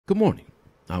Good morning.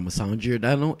 I'm Hassan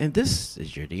Giordano, and this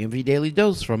is your DMV Daily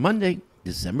Dose for Monday,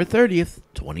 December 30th,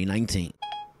 2019.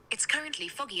 It's currently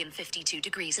foggy and 52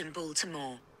 degrees in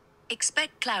Baltimore.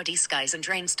 Expect cloudy skies and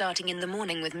rain starting in the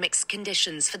morning with mixed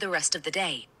conditions for the rest of the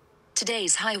day.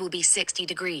 Today's high will be 60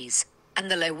 degrees,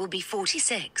 and the low will be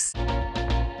 46.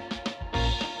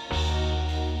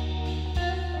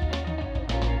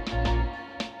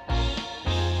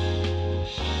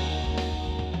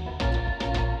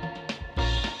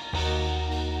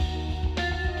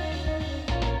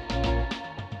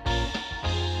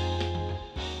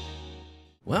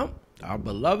 Well, our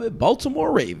beloved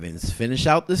Baltimore Ravens finish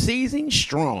out the season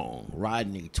strong,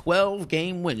 riding a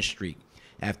 12-game win streak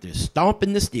after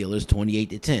stomping the Steelers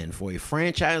 28-10 for a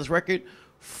franchise record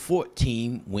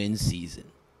 14-win season.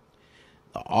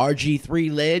 The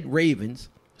RG3-led Ravens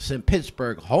sent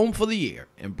Pittsburgh home for the year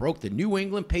and broke the New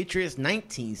England Patriots'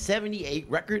 1978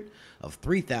 record of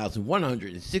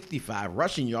 3,165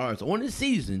 rushing yards on the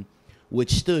season,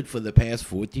 which stood for the past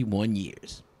 41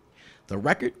 years. The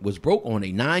record was broke on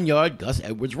a 9-yard Gus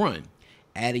Edwards run,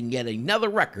 adding yet another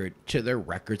record to their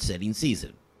record-setting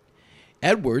season.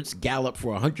 Edwards galloped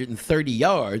for 130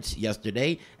 yards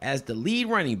yesterday as the lead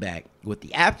running back, with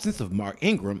the absence of Mark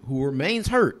Ingram, who remains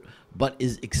hurt but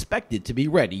is expected to be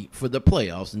ready for the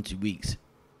playoffs in 2 weeks.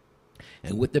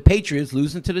 And with the Patriots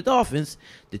losing to the Dolphins,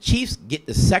 the Chiefs get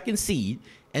the second seed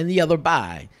and the other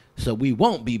bye, so we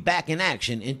won't be back in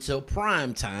action until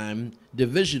primetime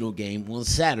divisional game on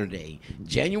Saturday,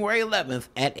 January 11th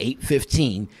at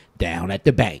 8:15 down at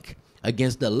the bank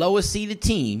against the lowest seeded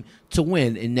team to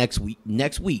win in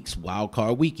next week's wild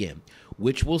card weekend,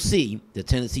 which will see the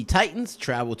Tennessee Titans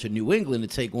travel to New England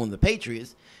to take on the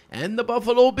Patriots and the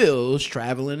Buffalo Bills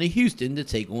traveling to Houston to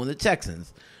take on the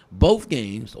Texans. Both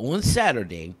games on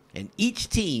Saturday, and each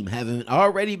team having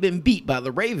already been beat by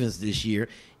the Ravens this year,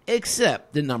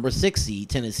 except the number 6 seed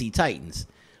Tennessee Titans.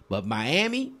 But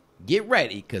Miami, get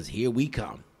ready, because here we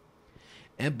come.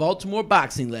 And Baltimore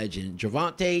boxing legend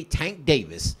Gervonta "Tank"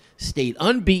 Davis stayed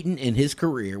unbeaten in his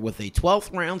career with a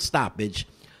 12th round stoppage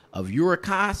of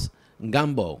Yurikas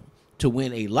Gambo to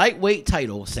win a lightweight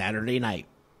title Saturday night.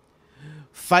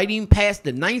 Fighting past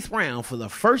the 9th round for the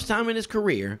first time in his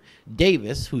career,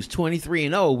 Davis, who's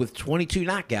 23-0 with 22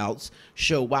 knockouts,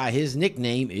 showed why his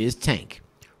nickname is Tank,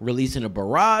 releasing a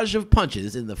barrage of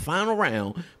punches in the final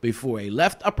round before a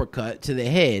left uppercut to the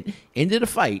head ended the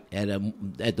fight at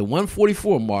the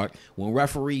 144 mark when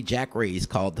referee Jack Reyes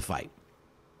called the fight.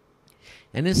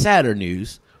 And in sadder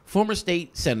news, former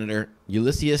state senator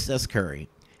Ulysses S. Curry,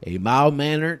 a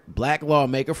mild-mannered black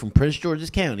lawmaker from Prince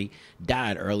George's County,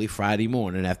 died early Friday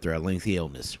morning after a lengthy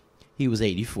illness. He was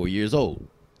 84 years old.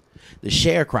 The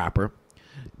son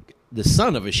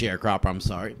of a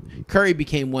sharecropper, Curry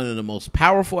became one of the most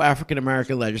powerful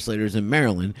African-American legislators in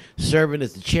Maryland, serving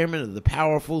as the chairman of the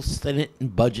powerful Senate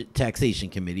and Budget Taxation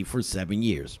Committee for 7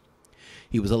 years.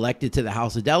 He was elected to the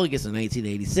House of Delegates in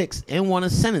 1986 and won a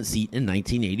Senate seat in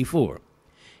 1984.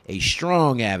 A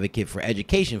strong advocate for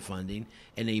education funding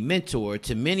and a mentor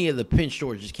to many of the Prince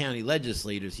George's County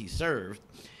legislators, he served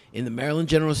in the Maryland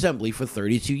General Assembly for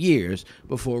 32 years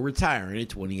before retiring in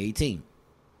 2018.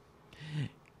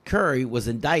 Curry was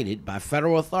indicted by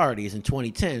federal authorities in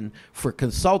 2010 for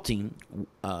consulting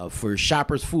for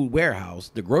Shoppers Food Warehouse,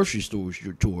 the grocery store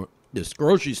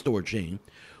chain,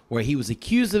 where he was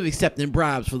accused of accepting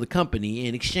bribes for the company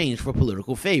in exchange for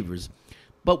political favors,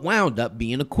 but wound up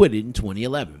being acquitted in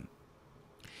 2011.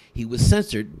 He was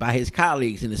censured by his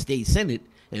colleagues in the state Senate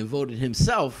and voted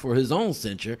himself for his own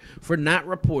censure for not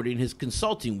reporting his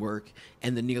consulting work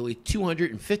and the nearly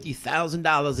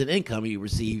 $250,000 in income he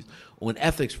received on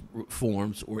ethics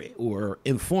forms or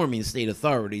informing state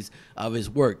authorities of his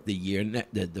work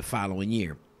the following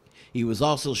year. He was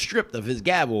also stripped of his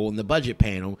gavel on the budget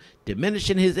panel,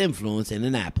 diminishing his influence in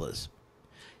Annapolis.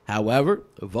 However,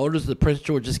 voters of the Prince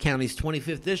George's County's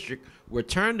 25th District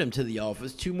returned him to the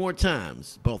office 2 more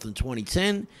times, both in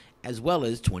 2010 as well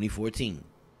as 2014.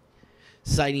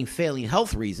 Citing failing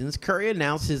health reasons, Curry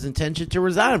announced his intention to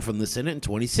resign from the Senate in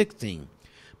 2016.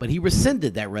 But he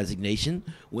rescinded that resignation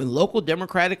when local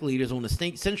Democratic leaders on the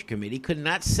State Central Committee could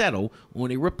not settle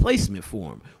on a replacement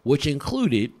for him, which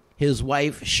included his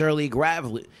wife, Shirley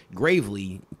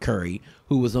Gravely Curry,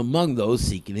 who was among those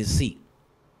seeking his seat.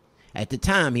 At the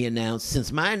time, he announced,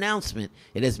 "Since my announcement,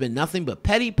 it has been nothing but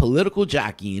petty political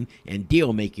jockeying and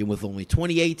deal-making with only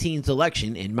 2018's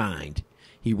election in mind,"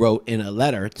 he wrote in a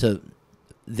letter to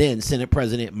then Senate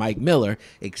President Mike Miller,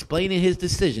 explaining his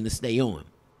decision to stay on.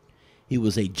 He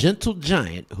was a gentle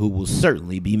giant who will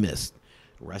certainly be missed.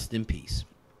 Rest in peace.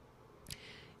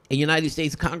 And United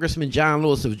States Congressman John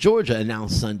Lewis of Georgia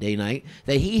announced Sunday night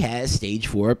that he has stage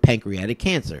 4 pancreatic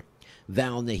cancer,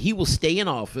 vowing that he will stay in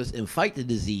office and fight the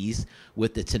disease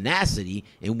with the tenacity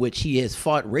in which he has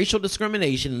fought racial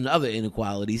discrimination and other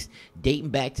inequalities dating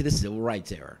back to the Civil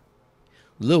Rights era.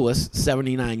 Lewis,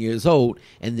 79 years old,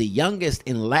 and the youngest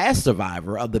and last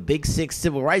survivor of the Big Six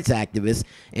civil rights activists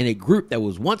in a group that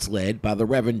was once led by the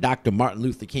Reverend Dr. Martin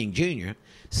Luther King Jr.,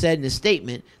 said in a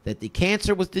statement that the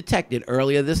cancer was detected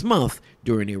earlier this month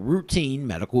during a routine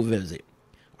medical visit.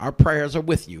 Our prayers are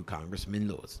with you, Congressman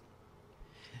Lewis.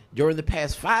 During the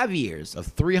past 5 years of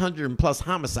 300 plus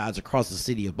homicides across the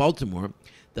city of Baltimore,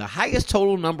 the highest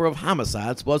total number of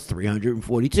homicides was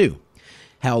 342.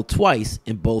 Held twice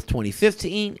in both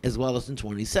 2015 as well as in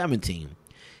 2017,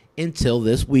 until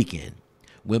this weekend,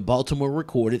 when Baltimore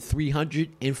recorded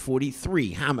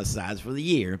 343 homicides for the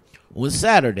year on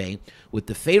Saturday with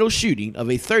the fatal shooting of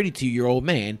a 32-year-old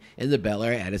man in the Bel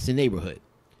Air Addison neighborhood.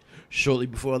 Shortly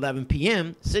before 11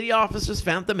 p.m., city officers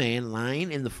found the man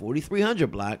lying in the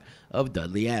 4300 block of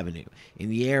Dudley Avenue, in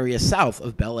the area south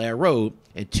of Bel Air Road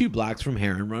and 2 blocks from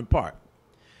Heron Run Park.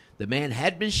 The man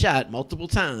had been shot multiple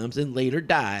times and later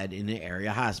died in the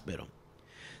area hospital.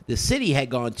 The city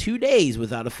had gone 2 days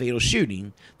without a fatal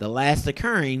shooting, the last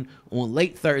occurring on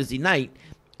late Thursday night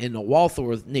in the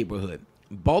Walthorpe neighborhood.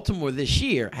 Baltimore this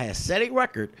year has set a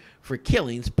record for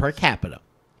killings per capita.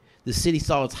 The city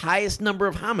saw its highest number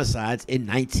of homicides in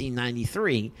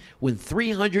 1993 when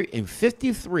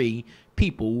 353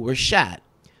 people were shot,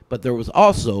 but there was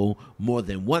also more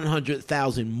than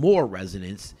 100,000 more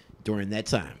residents during that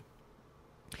time.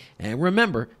 And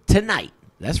remember, tonight,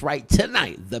 that's right,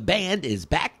 tonight, the band is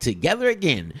back together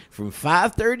again from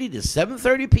 5:30 to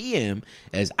 7:30 p.m.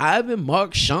 as Ivan,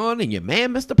 Mark, Sean, and your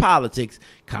man, Mr. Politics,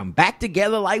 come back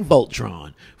together like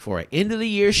Voltron for an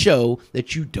end-of-the-year show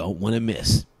that you don't want to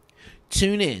miss.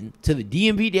 Tune in to the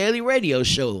DMV Daily Radio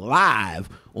Show live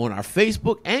on our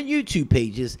Facebook and YouTube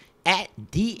pages at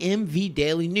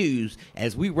DMVDailyNews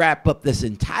as we wrap up this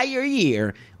entire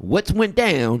year, what's went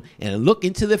down, and look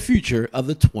into the future of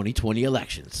the 2020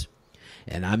 elections.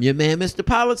 And I'm your man, Mr.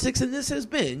 Politics, and this has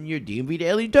been your DMV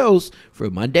Daily Dose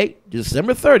for Monday,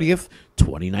 December 30th,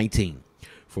 2019.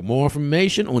 For more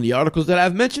information on the articles that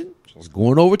I've mentioned, just go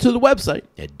on over to the website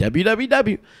at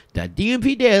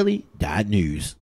www.dmvdaily.news.